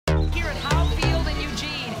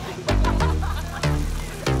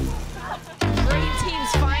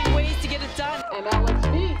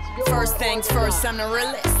First things first, I'm the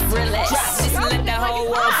realest. Drop this and let the whole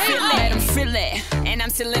world feel it. Let them feel it. And I'm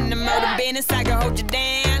still in the murder business. I can hold you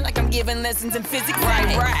down like I'm giving lessons in physics.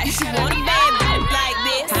 Right. You should want a bad bitch like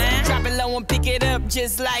this. Drop it low and pick it up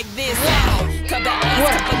just like this. Cup of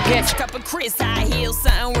ice, cup of Chris. I heal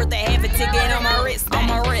something worth a half a ticket on my wrist.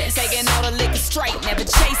 Taking all the liquor straight, never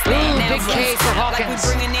chase that. Big K for Hawkins.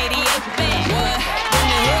 Like we bringing 88 back. When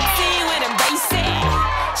the hook in with a bass at.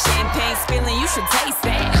 Champagne spilling, you should taste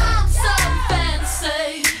that. I'm so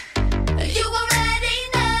fancy. You already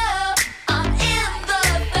know I'm in the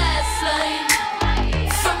fast lane.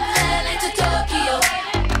 From LA to Tokyo.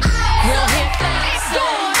 Will hit fancy.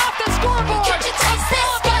 going off the scoreboard. Can't you taste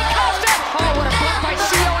this? Oh, what a block by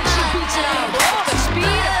Shio, and she beats it out. Off the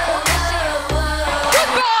speed of Courtney.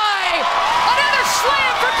 Goodbye! Another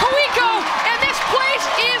slam for Kawiko, and this place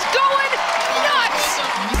is going nuts!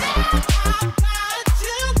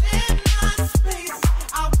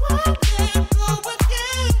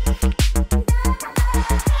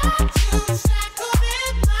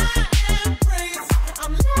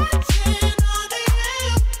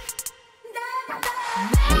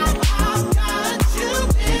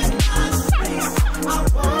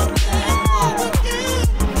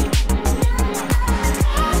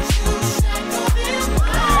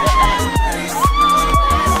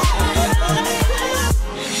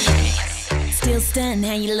 Still stunned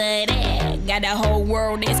how you love that. Got the whole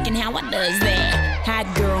world asking how I does that. Hot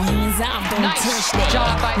girl, hands off, don't Nice touch that.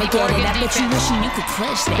 job by the Look at it, Oregon I bet you defense. wishing you could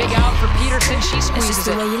clutch that. Big out for Peterson, she That's squeezes just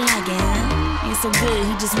the it. way you like it, huh? You're so good,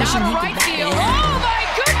 he just wishing Down he to could right back field. it. Oh my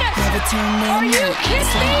goodness! Never turn down Are you look. kidding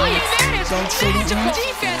me? Slides. That is Go treat it magical on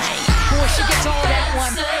defense. flight. Boy, she gets all that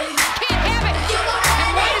one. Fancy.